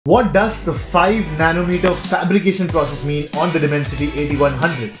What does the 5 nanometer fabrication process mean on the Dimensity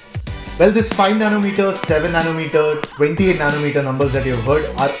 8100? Well, this 5 nanometer, 7 nanometer, 28 nanometer numbers that you've heard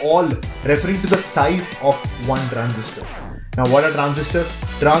are all referring to the size of one transistor. Now, what are transistors?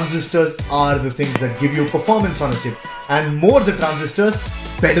 Transistors are the things that give you performance on a chip, and more the transistors,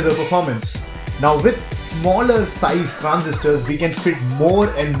 better the performance. Now, with smaller size transistors, we can fit more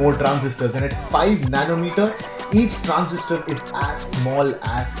and more transistors, and at 5 nanometer, each transistor is as small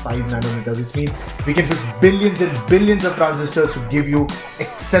as 5 nanometers, which means we can fit billions and billions of transistors to give you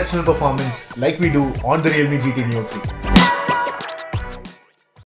exceptional performance like we do on the Realme GT Neo 3.